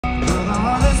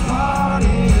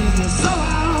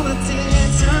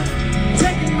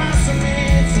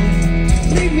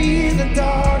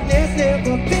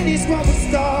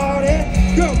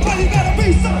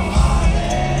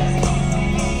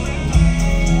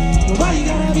Why you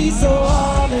gotta be so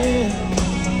honest?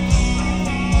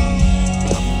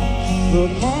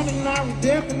 Good morning night was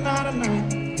definitely not a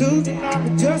night. Tuesday night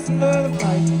was just another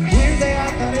fight. Wednesday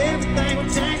I thought everything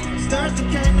would change. Thursday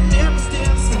came and never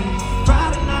still the same.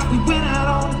 Friday night we went out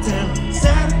on the town.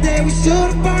 Saturday we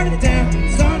should've burned it down.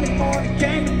 Sunday morning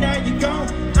came and now you're gone.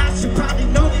 I should probably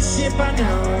know this shit by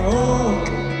now. Oh,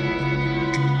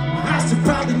 I should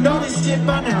probably know this shit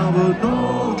by now, but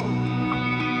no.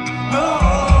 Oh,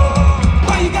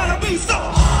 why you gotta be so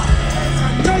honest?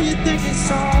 I know you think it's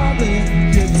harmless.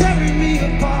 You're tearing me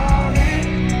apart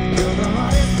and you're the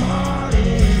hardest part.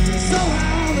 So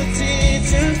high on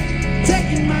attention,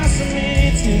 taking my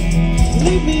submission.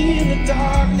 Leave me in the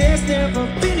darkness, never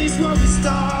finish what we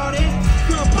started.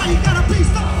 Girl, why you gotta be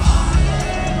so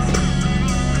honest?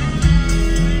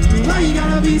 Why you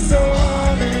gotta be so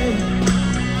honest?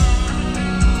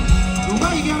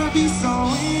 Why you gotta be so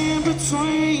in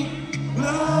between?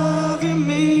 Loving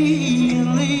me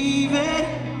and leaving.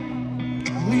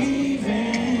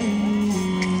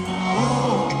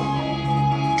 Oh,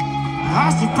 I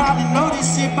should probably know this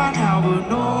shit by now, but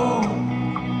no.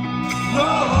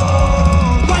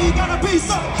 Why you gotta be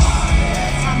so